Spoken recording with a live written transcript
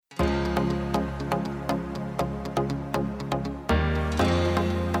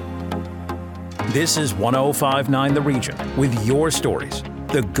This is 105.9 The Region with your stories.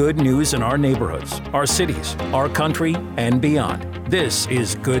 The good news in our neighborhoods, our cities, our country, and beyond. This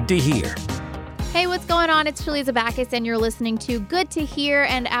is Good to Hear. Hey, what's going on? It's Shaliza Backus, and you're listening to Good to Hear,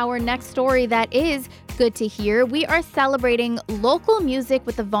 and our next story that is Good to Hear. We are celebrating local music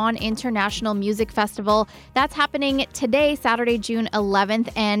with the Vaughan International Music Festival. That's happening today, Saturday, June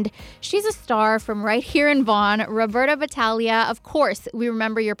 11th, and she's a star from right here in Vaughan, Roberta Battaglia. Of course, we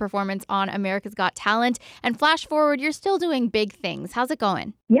remember your performance on America's Got Talent, and flash forward, you're still doing big things. How's it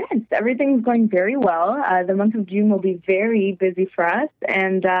going? Yes, everything's going very well. The month of June will be very busy for us,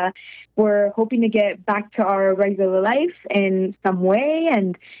 and we're hoping to get back to our regular life in some way,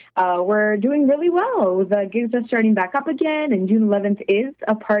 and we're doing really well. The gigs are starting back up again, and June 11th is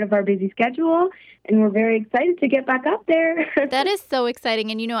a part of our busy schedule, and we're very excited to get back up there. That is so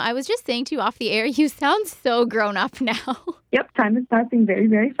exciting, and I was just saying to you off the air, you sound so grown up now. Yep, time is passing very,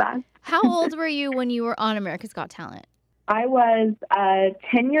 very fast. How old were you when you were on America's Got Talent? I was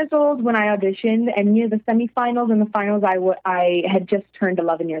 10 years old when I auditioned, and near the semifinals and the finals, I had just turned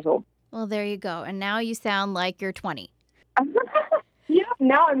 11 years old. Well, there you go. And now you sound like you're 20. Yeah,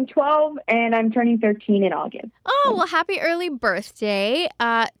 now I'm 12, and I'm turning 13 in August. Oh, well, happy early birthday.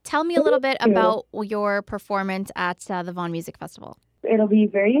 Tell me a little bit about your performance at the Vaughan Music Festival. It'll be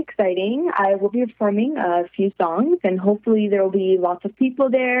very exciting. I will be performing a few songs, and hopefully there will be lots of people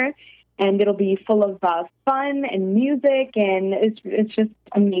there. And it'll be full of fun and music, and it's just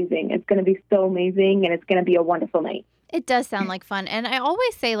amazing. It's going to be so amazing, and it's going to be a wonderful night. It does sound like fun. And I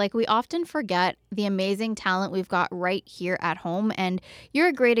always say, we often forget the amazing talent we've got right here at home, and you're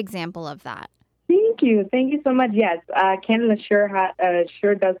a great example of that. Thank you. Thank you so much. Yes, Canada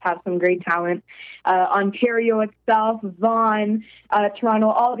sure does have some great talent. Ontario itself, Vaughan, Toronto,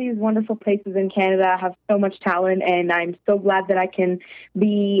 all these wonderful places in Canada have so much talent, and I'm so glad that I can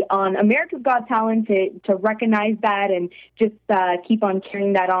be on America's Got Talent to recognize that and just keep on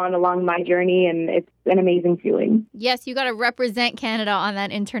carrying that on along my journey, and it's an amazing feeling. Yes, you got to represent Canada on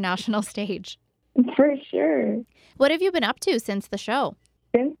that international stage. For sure. What have you been up to since the show?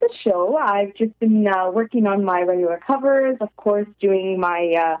 Since the show, I've just been working on my regular covers, of course, doing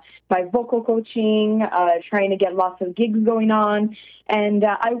my vocal coaching, trying to get lots of gigs going on. And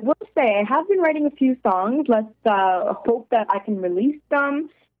I will say I have been writing a few songs. Let's hope that I can release them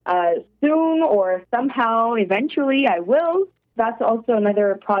soon, or somehow eventually I will. That's also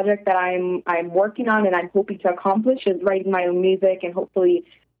another project that I'm working on, and I'm hoping to accomplish, is writing my own music and hopefully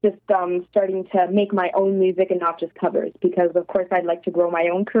just starting to make my own music and not just covers, because, of course, I'd like to grow my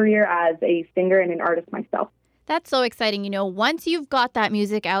own career as a singer and an artist myself. That's so exciting. Once you've got that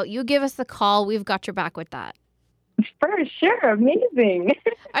music out, you give us a call. We've got your back with that. For sure. Amazing.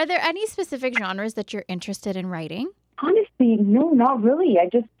 Are there any specific genres that you're interested in writing? Honestly, no, not really. I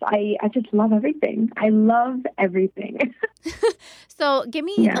just love everything. I love everything. So give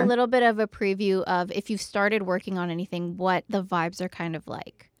me a little bit of a preview of, if you've started working on anything, what the vibes are kind of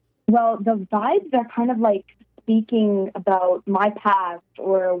like. Well, the vibes are kind of like speaking about my past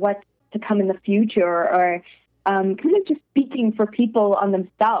or what's to come in the future, or kind of just speaking for people on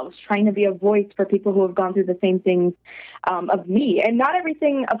themselves, trying to be a voice for people who have gone through the same things of me. And not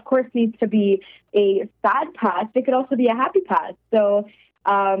everything, of course, needs to be a sad past. It could also be a happy past. So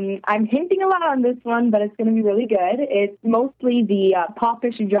I'm hinting a lot on this one, but it's going to be really good. It's mostly the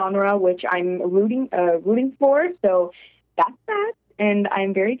popish genre, which I'm rooting for. So that's that. And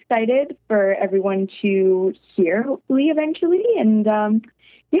I'm very excited for everyone to hear, hopefully, eventually. And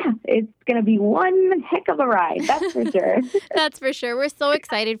it's going to be one heck of a ride. That's for sure. That's for sure. We're so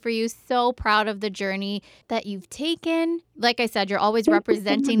excited for you. So proud of the journey that you've taken. Like I said, you're always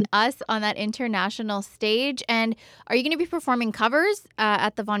representing us on that international stage. And are you going to be performing covers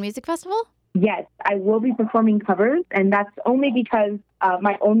at the Vaughan Music Festival? Yes, I will be performing covers. And that's only because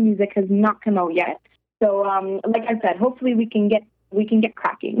my own music has not come out yet. So like I said, hopefully we can get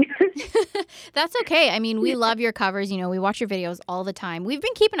cracking. That's okay. I mean, we love your covers. We watch your videos all the time. We've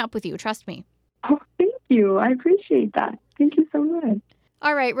been keeping up with you. Trust me. Oh, thank you. I appreciate that. Thank you so much.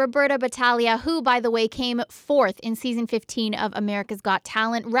 All right, Roberta Battaglia, who, by the way, came fourth in season 15 of America's Got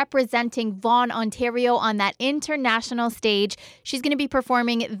Talent, representing Vaughan, Ontario on that international stage. She's going to be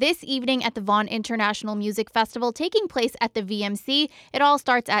performing this evening at the Vaughan International Music Festival, taking place at the VMC. It all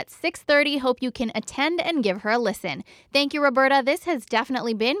starts at 6:30. Hope you can attend and give her a listen. Thank you, Roberta. This has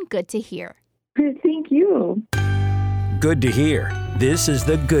definitely been Good to Hear. Thank you. Good to hear. This is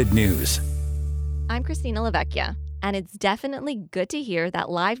the good news. I'm Christina LaVecchia. And it's definitely good to hear that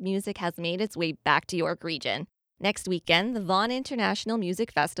live music has made its way back to York Region. Next weekend, the Vaughan International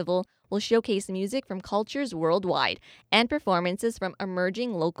Music Festival will showcase music from cultures worldwide and performances from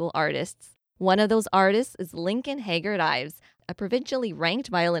emerging local artists. One of those artists is Lincoln Haggart-Ives, a provincially ranked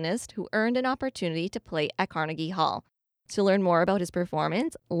violinist who earned an opportunity to play at Carnegie Hall. To learn more about his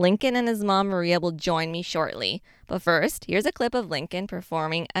performance, Lincoln and his mom Maria will join me shortly. But first, here's a clip of Lincoln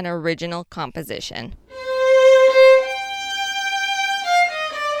performing an original composition.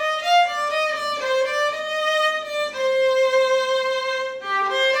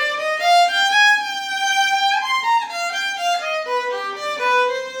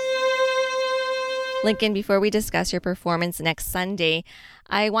 Lincoln, before we discuss your performance next Sunday,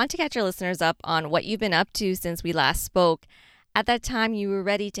 I want to catch your listeners up on what you've been up to since we last spoke. At that time, you were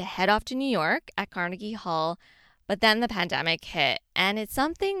ready to head off to New York at Carnegie Hall, but then the pandemic hit, and it's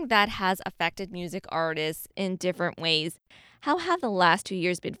something that has affected music artists in different ways. How have the last 2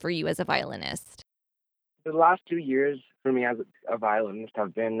 years been for you as a violinist? The last 2 years for me as a violinist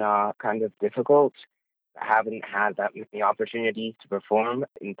have been kind of difficult. I haven't had that many opportunities to perform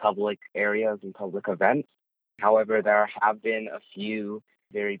in public areas and public events. However, there have been a few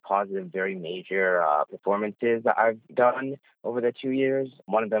very positive, very major performances that I've done over the 2 years.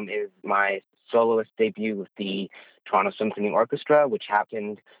 One of them is my soloist debut with the Toronto Symphony Orchestra, which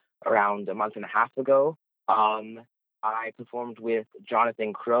happened around a month and a half ago. I performed with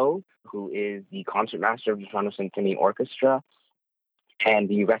Jonathan Crow, who is the concertmaster of the Toronto Symphony Orchestra, and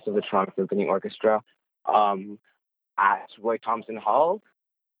the rest of the Toronto Symphony Orchestra at Roy Thompson Hall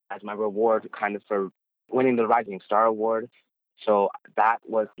as my reward kind of for winning the Rising Star Award. So that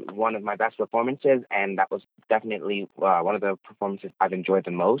was one of my best performances, and that was definitely one of the performances I've enjoyed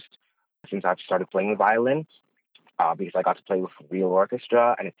the most since I've started playing the violin, because I got to play with a real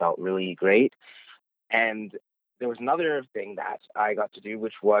orchestra, and it felt really great. And there was another thing that I got to do,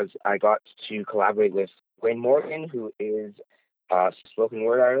 which was I got to collaborate with Dwayne Morgan, who is a spoken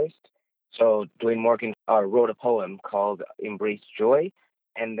word artist. So Dwayne Morgan wrote a poem called Embrace Joy,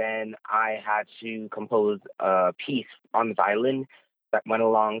 and then I had to compose a piece on the violin that went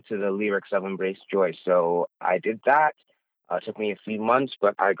along to the lyrics of Embrace Joy. So I did that. It took me a few months,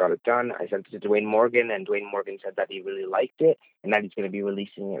 but I got it done. I sent it to Dwayne Morgan, and Dwayne Morgan said that he really liked it and that he's going to be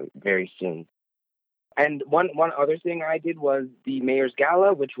releasing it very soon. And one other thing I did was the Mayor's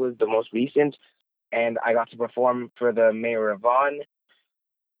Gala, which was the most recent, and I got to perform for the Mayor of Vaughan.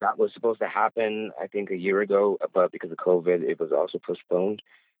 That was supposed to happen, I think, a year ago, but because of COVID, it was also postponed.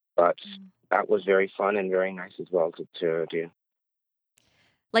 But that was very fun and very nice as well to do.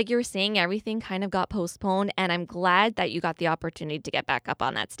 Like you were saying, everything kind of got postponed, and I'm glad that you got the opportunity to get back up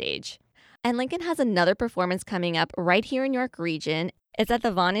on that stage. And Lincoln has another performance coming up right here in York Region. It's at the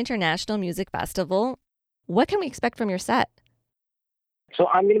Vaughan International Music Festival. What can we expect from your set? So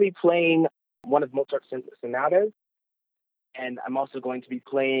I'm going to be playing one of Mozart's sonatas, and I'm also going to be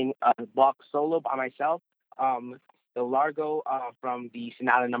playing a Bach solo by myself, the Largo from the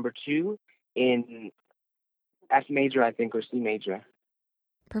Sonata number 2 in F major, I think, or C major.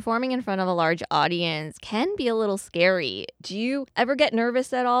 Performing in front of a large audience can be a little scary. Do you ever get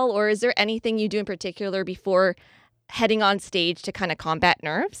nervous at all, or is there anything you do in particular before heading on stage to kind of combat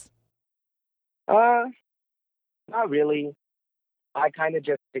nerves? Not really. I kind of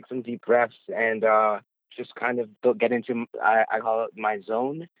just take some deep breaths and just kind of get into, I call it my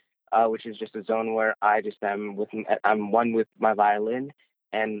zone, which is just a zone where I'm one with my violin,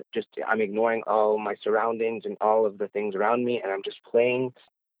 and just I'm ignoring all my surroundings and all of the things around me, and I'm just playing,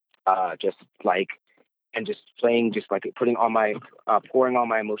 putting all my pouring all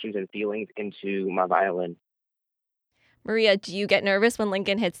my emotions and feelings into my violin. Maria, do you get nervous when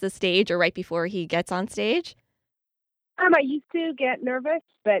Lincoln hits the stage or right before he gets on stage? I used to get nervous,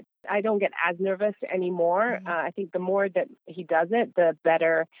 but I don't get as nervous anymore. I think the more that he does it, the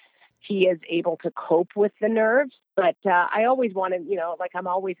better he is able to cope with the nerves. But I always want to, I'm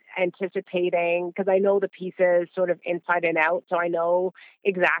always anticipating, because I know the pieces sort of inside and out. So I know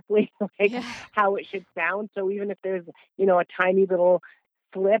exactly how it should sound. So even if there's, a tiny little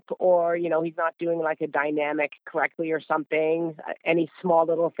slip, or, he's not doing like a dynamic correctly or something, any small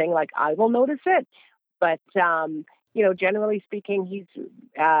little thing, like I will notice it. But, generally speaking, he's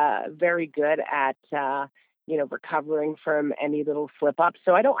very good at, recovering from any little slip up.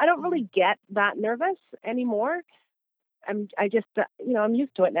 So I don't really get that nervous anymore. I'm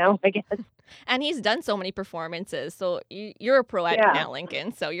used to it now, I guess. And he's done so many performances. So you're a pro at it now,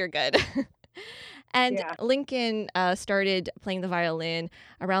 Lincoln. So you're good. And Lincoln started playing the violin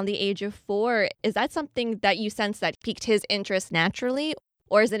around the age of 4. Is that something that you sense that piqued his interest naturally?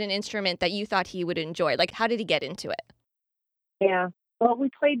 Or is it an instrument that you thought he would enjoy? Like, how did he get into it? Yeah. Well, we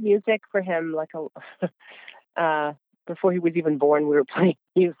played music for him before he was even born. We were playing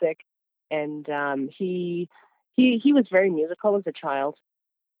music, and he was very musical as a child.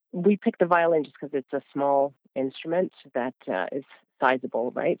 we picked the violin just because it's a small instrument that is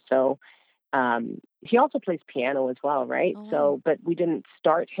sizable, right? So he also plays piano as well, right? Oh, wow. So, but we didn't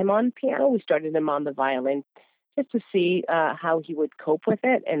start him on piano. We started him on the violin just to see how he would cope with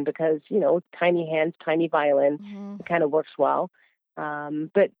it. And because, tiny hands, tiny violin, it kind of works well.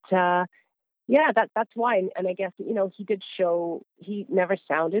 Yeah, that's why. And I guess, he did show he never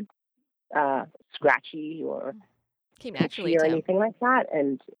sounded scratchy or Came pitchy naturally or to him. anything like that.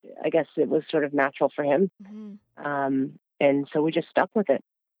 And I guess it was sort of natural for him. And so we just stuck with it.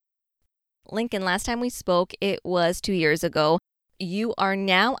 Lincoln, last time we spoke, it was 2 years ago. You are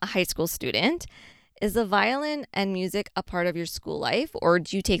now a high school student. Is the violin and music a part of your school life, or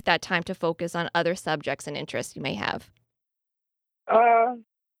do you take that time to focus on other subjects and interests you may have?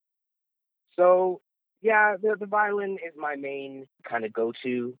 So yeah, the violin is my main kind of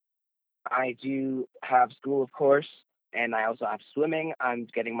go-to. I do have school, of course, and I also have swimming. I'm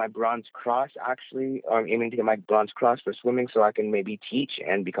getting my bronze cross, actually. Or I'm aiming to get my bronze cross for swimming so I can maybe teach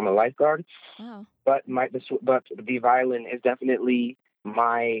and become a lifeguard. Wow. But the violin is definitely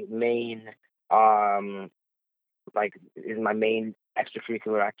my main is my main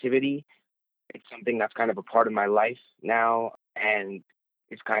extracurricular activity. It's something that's kind of a part of my life now, and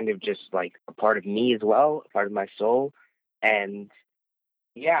it's kind of just like a part of me as well, a part of my soul. And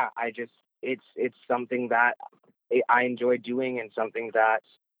yeah, it's something that I enjoy doing and something that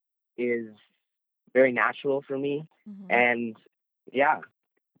is very natural for me. And yeah.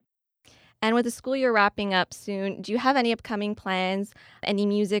 And with the school year wrapping up soon, do you have any upcoming plans, any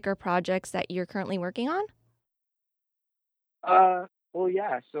music or projects that you're currently working on? Well,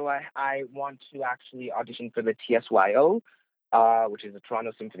 yeah. So I want to actually audition for the TSYO, which is the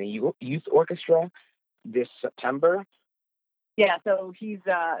Toronto Symphony Youth Orchestra, this September. Yeah, so he's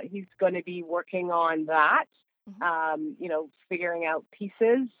going to be working on that, figuring out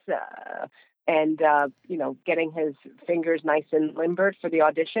pieces and getting his fingers nice and limbered for the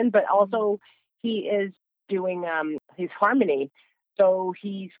audition. But also he is doing his harmony. So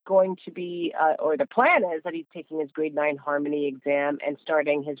he's going to be, or the plan is that he's taking his grade 9 harmony exam and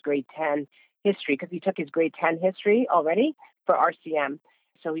starting his grade 10 history, because he took his grade 10 history already for RCM.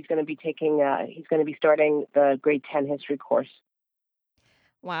 So he's going to be starting the grade 10 history course.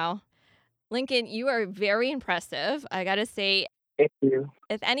 Wow. Lincoln, you are very impressive. I got to say, Thank you.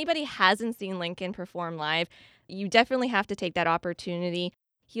 if anybody hasn't seen Lincoln perform live, you definitely have to take that opportunity.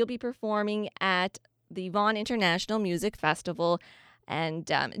 He'll be performing at the Vaughan International Music Festival. And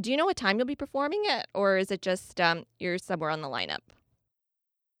do you know what time you'll be performing it, or is it just you're somewhere on the lineup?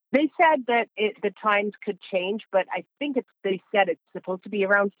 They said that the times could change, but I think they said it's supposed to be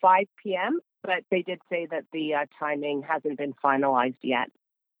around 5 p.m., but they did say that the timing hasn't been finalized yet.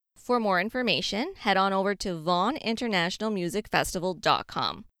 For more information, head on over to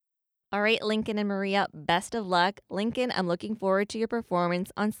VaughanInternationalMusicFestival.com. All right, Lincoln and Maria, best of luck. Lincoln, I'm looking forward to your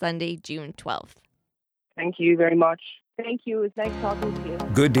performance on Sunday, June 12th. Thank you very much. Thank you. It was nice talking to you.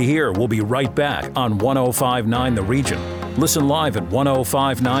 Good to hear. We'll be right back on 105.9 The Region. Listen live at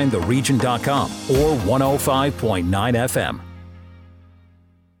 1059theregion.com or 105.9 FM.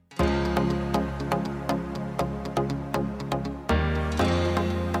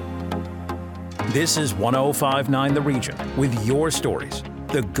 This is 105.9 The Region with your stories.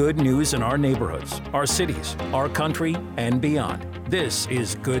 The good news in our neighborhoods, our cities, our country, and beyond. This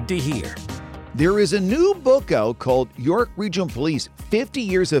is Good to Hear. There is a new book out called York Regional Police, 50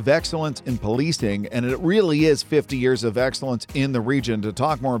 Years of Excellence in Policing, and it really is 50 years of excellence in the region. To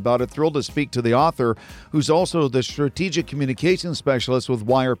talk more about it, thrilled to speak to the author, who's also the Strategic Communications Specialist with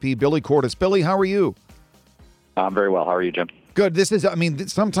YRP, Billy Cordes. Billy, how are you? I'm very well. How are you, Jim? Good.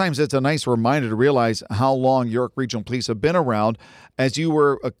 Sometimes it's a nice reminder to realize how long York Regional Police have been around. As you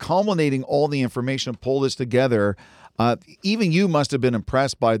were culminating all the information, pull this together, even you must have been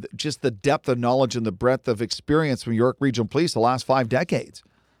impressed by just the depth of knowledge and the breadth of experience from York Regional Police the last 5 decades.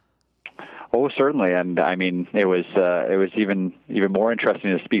 Oh, certainly, and I mean, it was even more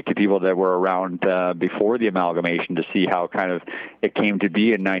interesting to speak to people that were around before the amalgamation to see how kind of it came to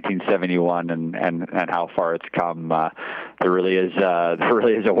be in 1971 and how far it's come. There really is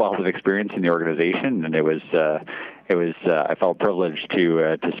a wealth of experience in the organization, and it was I felt privileged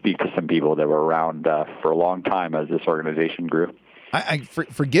to speak to some people that were around for a long time as this organization grew.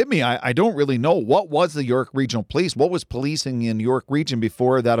 Forgive me, I don't really know. What was the York Regional Police? What was policing in York Region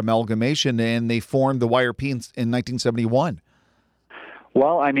before that amalgamation and they formed the YRP in 1971?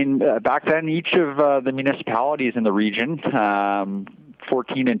 Well, I mean, back then, each of the municipalities in the region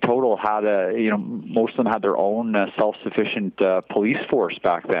 14 in total had most of them had their own self-sufficient police force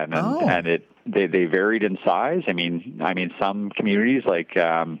back then, and they varied in size. I mean, some communities like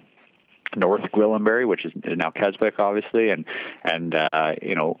North Gwillimbury, which is now Keswick, obviously, and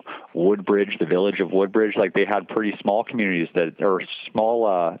Woodbridge, the village of Woodbridge, like they had pretty small communities or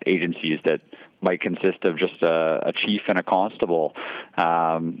small agencies that might consist of just a chief and a constable,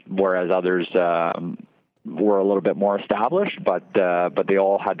 whereas others were a little bit more established, but they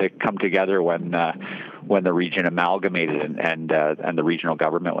all had to come together when the region amalgamated and the regional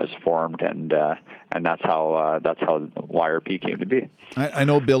government was formed, and that's how YRP came to be. I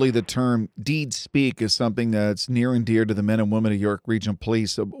know, Billy, the term "deed speak" is something that's near and dear to the men and women of York Region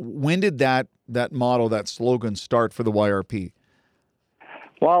Police. When did that motto, that slogan, start for the YRP?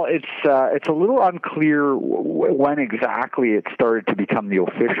 Well, it's a little unclear when exactly it started to become the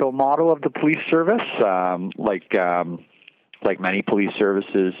official motto of the police service. Like many police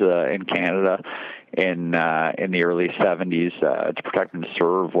services in Canada, in the early 70s, to protect and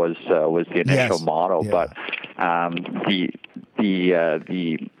serve was the initial motto. Yeah. But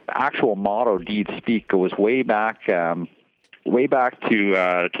the actual motto, "Deed Speak," goes way back to the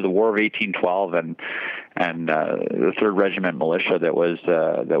War of 1812 and the 3rd Regiment Militia that was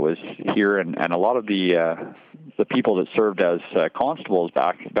here, and a lot of the people that served as constables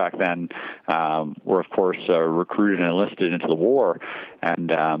back then were, of course, recruited and enlisted into the war, and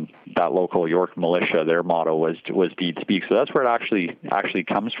that local York militia, their motto was "Deed Speak." So that's where it actually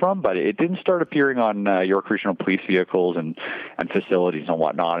comes from, but it didn't start appearing on York Regional Police vehicles and facilities and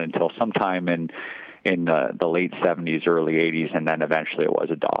whatnot until sometime in the late 70s, early 80s, and then eventually it was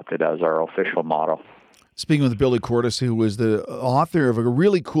adopted as our official motto. Speaking with Billy Cordes, who was the author of a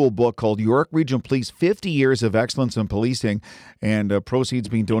really cool book called York Regional Police, 50 Years of Excellence in Policing, and proceeds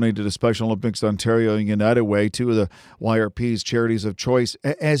being donated to Special Olympics Ontario and United Way, two of the YRP's charities of choice.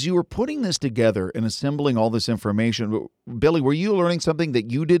 As you were putting this together and assembling all this information, Billy, were you learning something that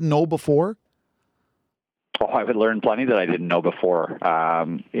you didn't know before? Oh, I would learn plenty that I didn't know before.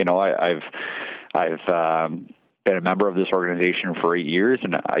 I've been a member of this organization for 8 years,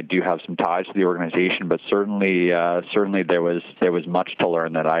 and I do have some ties to the organization. But certainly there was much to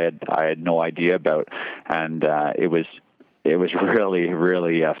learn that I had no idea about, and it was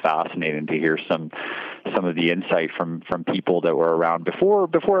really fascinating to hear some of the insight from people that were around before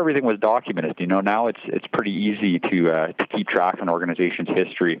everything was documented. Now it's pretty easy to keep track of an organization's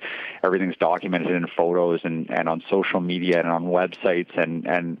history. Everything's documented in photos and on social media and on websites,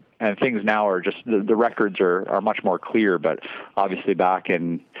 and things now are just, the records are much more clear, but obviously back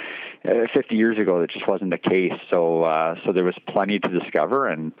in 50 years ago, that just wasn't the case. So there was plenty to discover,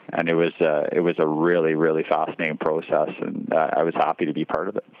 and it was a really, really fascinating process, and I was happy to be part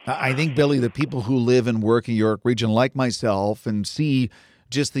of it. I think, Billy, the people who live and work in York Region, like myself, and see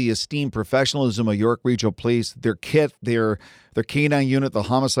just the esteemed professionalism of York Regional Police, their kit, their K-9 unit, the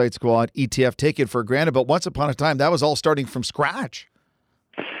homicide squad, ETF, take it for granted. But once upon a time, that was all starting from scratch.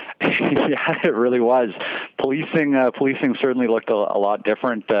 Yeah, it really was. Policing certainly looked a lot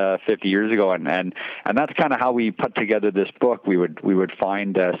different 50 years ago, and that's kind of how we put together this book. We would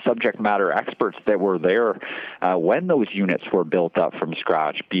find subject matter experts that were there when those units were built up from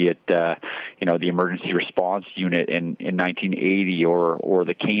scratch, be it the emergency response unit in 1980 or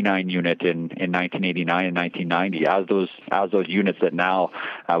the K-9 unit in 1989 and 1990, as those units that now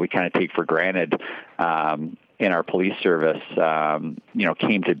we kind of take for granted. In our police service,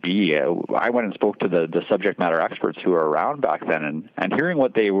 came to be. I went and spoke to the subject matter experts who were around back then, and hearing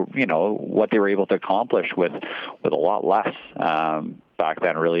what they were able to accomplish with a lot less back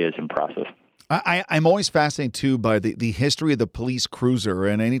then really is impressive. I'm always fascinated, too, by the history of the police cruiser.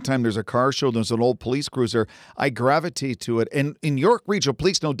 And anytime there's a car show, there's an old police cruiser, I gravitate to it. And in York Regional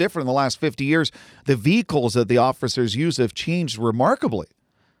Police, no different in the last 50 years, the vehicles that the officers use have changed remarkably.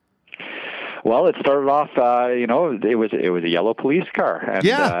 Well, it started off, it was a yellow police car,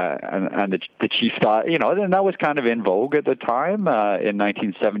 and the chief thought, and that was kind of in vogue at the time in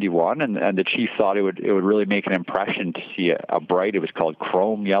 1971, and the chief thought it would really make an impression to see a bright, it was called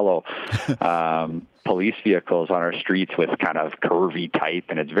chrome yellow, police vehicles on our streets with kind of curvy type,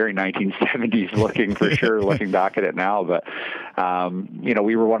 and it's very 1970s looking for sure. Looking back at it now, but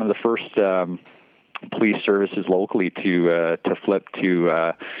we were one of the first police services locally to flip to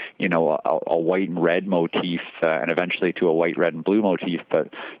a white and red motif, and eventually to a white, red, and blue motif.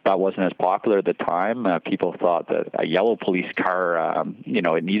 But that wasn't as popular at the time. People thought that a yellow police car,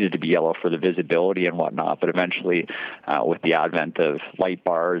 it needed to be yellow for the visibility and whatnot. But eventually, with the advent of light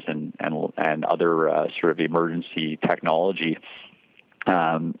bars and other sort of emergency technology,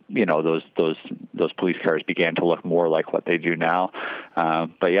 those police cars began to look more like what they do now.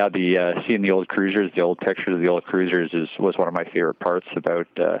 But yeah, seeing the old cruisers, the old pictures of the old cruisers was one of my favorite parts about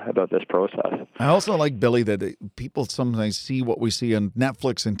this process. I also like, Billy, that people sometimes see what we see on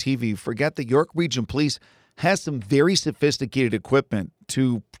Netflix and TV, forget that York Region Police has some very sophisticated equipment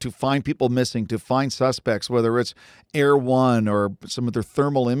to find people missing, to find suspects, whether it's Air One or some of their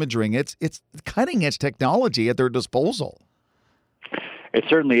thermal imaging. It's cutting edge technology at their disposal. It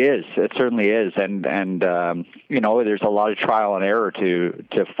certainly is. It certainly is, and there's a lot of trial and error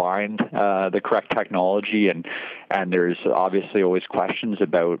to find the correct technology, and there's obviously always questions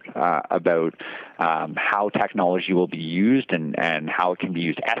about how technology will be used and how it can be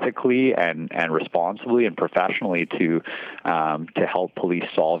used ethically and responsibly and professionally to help police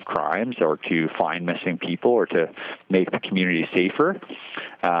solve crimes or to find missing people or to make the community safer.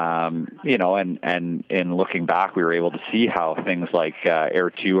 And in looking back, we were able to see how things like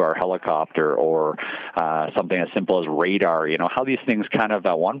Air 2, our helicopter, or something as simple as radar, how these things kind of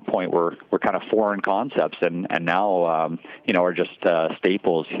at one point were kind of foreign concepts and now are just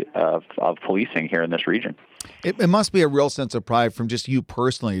staples of policing here in this region. It must be a real sense of pride from just you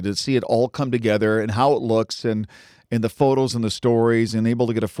personally to see it all come together and how it looks and the photos and the stories and able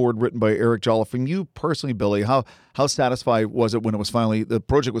to get a forward written by Eric Jolla. From you personally, Billy, how satisfied was it when the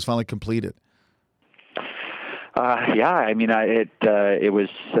project was finally completed?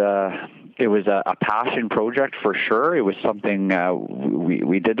 It was a passion project for sure. It was something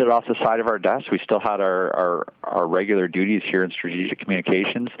we did it off the side of our desk. We still had our regular duties here in strategic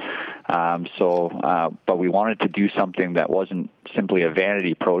communications. But we wanted to do something that wasn't simply a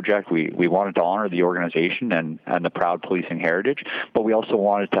vanity project. We wanted to honor the organization and the proud policing heritage, but we also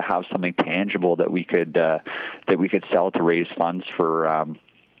wanted to have something tangible that we could sell to raise funds for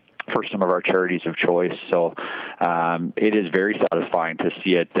some of our charities of choice. So it is very satisfying to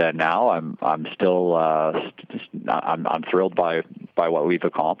see it now. I'm still I'm thrilled by what we've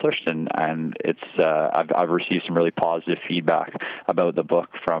accomplished, and it's I've received some really positive feedback about the book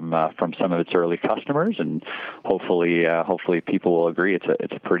from some of its early customers, and hopefully people will agree.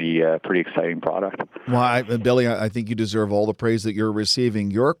 It's a pretty exciting product. Well, Billy, I think you deserve all the praise that you're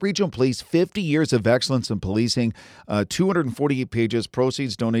receiving. York Regional Police, 50 years of excellence in policing, 248 pages,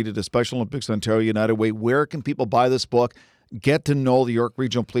 proceeds donated to Special Olympics Ontario United Way. Where can people buy this book, get to know the York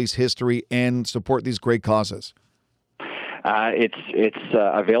Regional Police history, and support these great causes? It's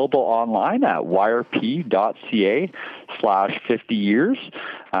available online at yrp.ca/50 years.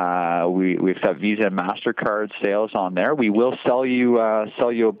 We accept Visa and MasterCard sales on there. We will sell you a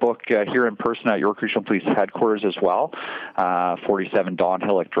book here in person at York Regional Police headquarters as well, 47 Don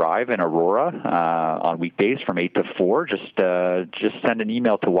Hillock Drive in Aurora on weekdays from 8 to 4. Just send an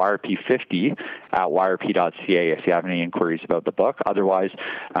email to yrp50@yrp.ca if you have any inquiries about the book. Otherwise,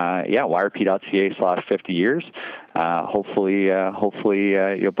 yrp.ca/50 years. Hopefully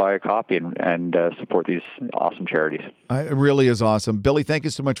you'll buy a copy and support these awesome charities. It really is awesome. Billy, thank you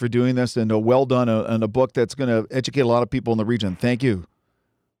so much for doing this, and well done on a book that's going to educate a lot of people in the region. Thank you.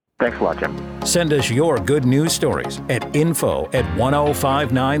 Thanks a lot, Jim. Send us your good news stories at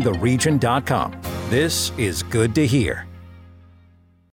info@1059theregion.com. This is Good to Hear.